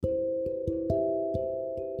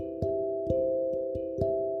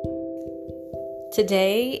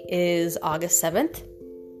Today is August 7th,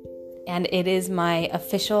 and it is my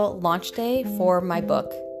official launch day for my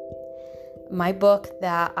book. My book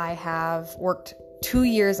that I have worked 2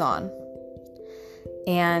 years on.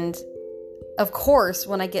 And of course,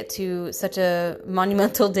 when I get to such a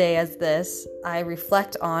monumental day as this, I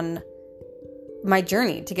reflect on my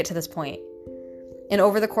journey to get to this point. And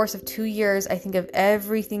over the course of 2 years, I think of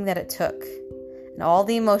everything that it took and all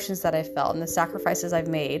the emotions that I felt and the sacrifices I've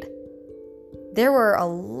made. There were a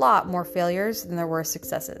lot more failures than there were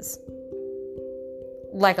successes.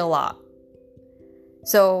 Like a lot.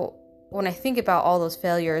 So when I think about all those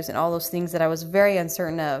failures and all those things that I was very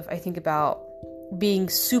uncertain of, I think about being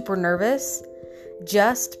super nervous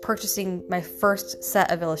just purchasing my first set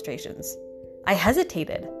of illustrations. I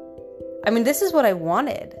hesitated. I mean, this is what I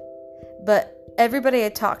wanted. But everybody I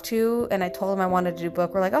talked to and I told them I wanted to do a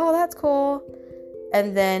book were like, oh, that's cool.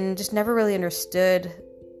 And then just never really understood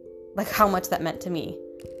like how much that meant to me.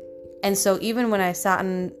 And so even when I sat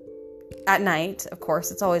at night, of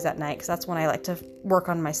course, it's always at night because that's when I like to work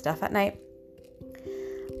on my stuff at night.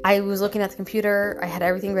 I was looking at the computer, I had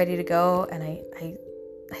everything ready to go, and I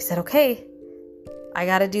said, okay, I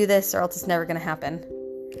gotta do this or else it's never gonna happen.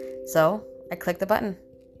 So I clicked the button,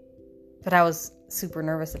 but I was super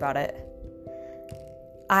nervous about it.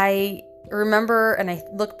 I remember and I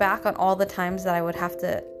look back on all the times that I would have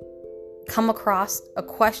to come across a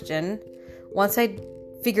question. Once I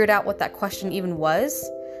figured out what that question even was,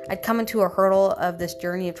 I'd come into a hurdle of this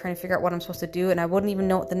journey of trying to figure out what I'm supposed to do, and I wouldn't even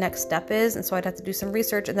know what the next step is, and so I'd have to do some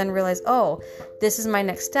research and then realize, oh, this is my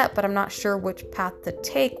next step, but I'm not sure which path to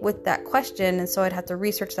take with that question, and so I'd have to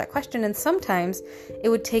research that question, and sometimes it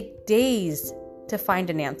would take days to find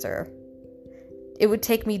an answer. It would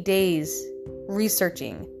take me days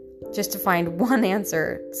researching just to find one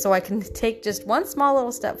answer so I can take just one small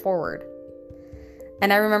little step forward.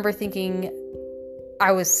 And I remember thinking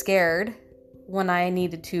I was scared when I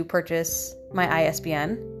needed to purchase my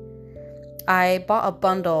ISBN. I bought a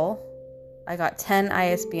bundle. I got 10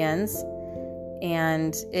 ISBNs,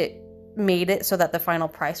 and it made it so that the final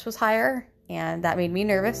price was higher, and that made me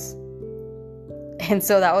nervous. And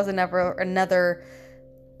so that was another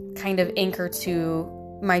kind of anchor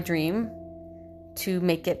to my dream to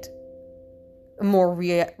make it more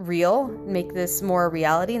real, make this more a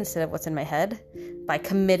reality instead of what's in my head by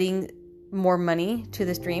committing more money to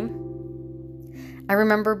this dream. I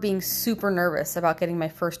remember being super nervous about getting my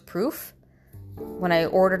first proof when I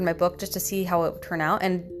ordered my book just to see how it would turn out,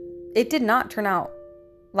 and it did not turn out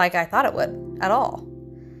like I thought it would at all.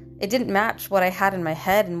 It didn't match what I had in my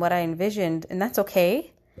head and what I envisioned, and that's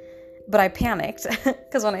okay. But I panicked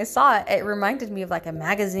because when I saw it, it reminded me of like a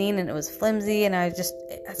magazine and it was flimsy, and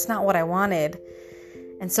that's not what I wanted.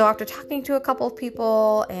 And so after talking to a couple of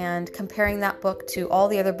people and comparing that book to all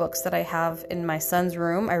the other books that I have in my son's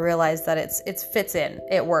room, I realized that it fits in,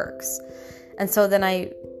 it works. And so then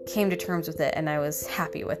I came to terms with it and I was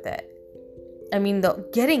happy with it. I mean,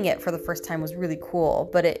 getting it for the first time was really cool,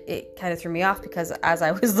 but it kind of threw me off because as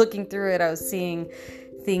I was looking through it, I was seeing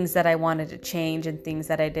things that I wanted to change and things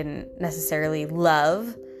that I didn't necessarily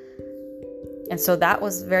love. And so that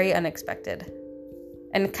was very unexpected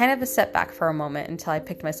and kind of a setback for a moment until I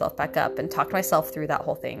picked myself back up and talked myself through that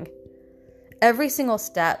whole thing. Every single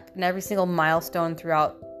step and every single milestone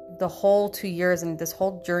throughout the whole 2 years and this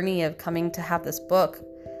whole journey of coming to have this book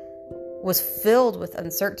was filled with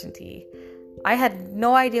uncertainty. I had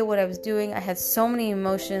no idea what I was doing. I had so many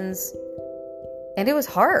emotions and it was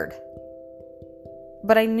hard.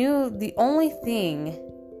 But I knew the only thing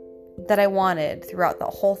that I wanted throughout the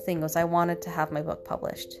whole thing was I wanted to have my book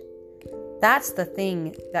published. That's the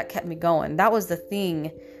thing that kept me going. That was the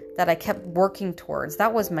thing that I kept working towards.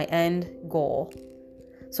 That was my end goal.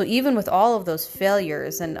 So even with all of those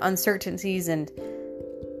failures and uncertainties and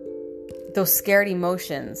those scared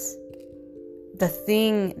emotions, the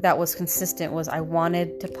thing that was consistent was I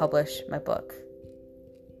wanted to publish my book.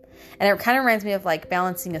 And it kind of reminds me of like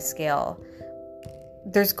balancing a scale.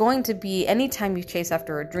 There's going to be, anytime you chase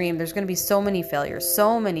after a dream, there's going to be so many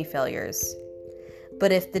failures.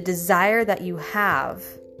 But if the desire that you have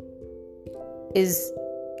is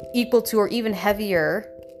equal to or even heavier,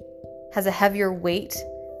 has a heavier weight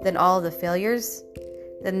than all of the failures,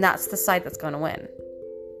 then that's the side that's going to win.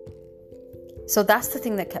 So that's the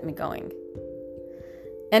thing that kept me going.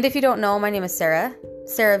 And if you don't know, my name is Sarah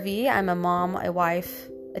V. I'm a mom, a wife,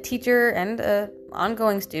 a teacher, and an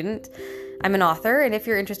ongoing student. I'm an author, and if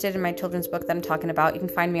you're interested in my children's book that I'm talking about, you can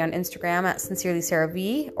find me on Instagram at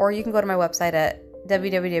SincerelySarahV, or you can go to my website at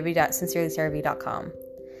www.sincerelysarahv.com.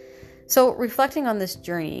 So reflecting on this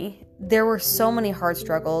journey, there were so many hard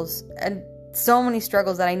struggles and so many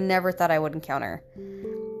struggles that I never thought I would encounter.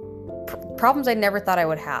 Problems I never thought I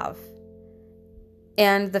would have.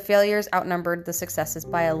 And the failures outnumbered the successes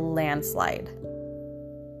by a landslide.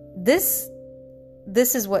 This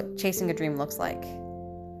is what chasing a dream looks like.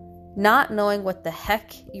 Not knowing what the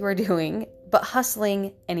heck you are doing, but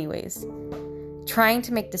hustling anyways. Trying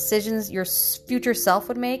to make decisions your future self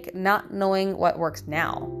would make, not knowing what works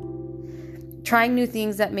now. Trying new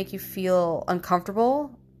things that make you feel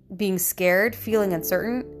uncomfortable, being scared, feeling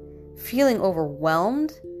uncertain, feeling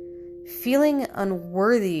overwhelmed, feeling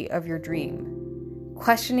unworthy of your dream,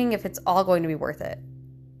 questioning if it's all going to be worth it.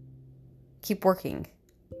 Keep working,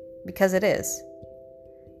 because it is.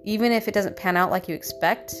 Even if it doesn't pan out like you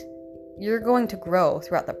expect, you're going to grow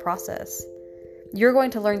throughout the process. You're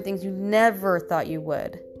going to learn things you never thought you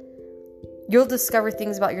would. You'll discover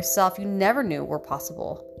things about yourself you never knew were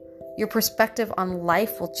possible. Your perspective on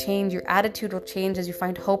life will change. Your attitude will change as you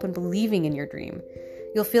find hope in believing in your dream.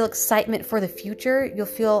 You'll feel excitement for the future. You'll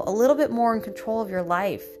feel a little bit more in control of your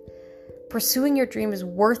life. Pursuing your dream is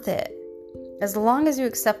worth it, as long as you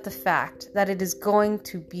accept the fact that it is going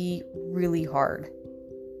to be really hard.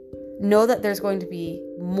 Know that there's going to be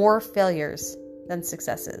more failures than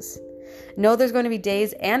successes. Know there's going to be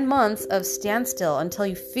days and months of standstill until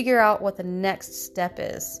you figure out what the next step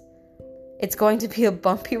is. It's going to be a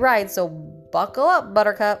bumpy ride, so buckle up,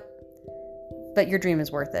 Buttercup. But your dream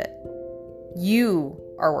is worth it. You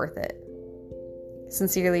are worth it.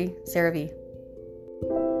 Sincerely, Sarah V.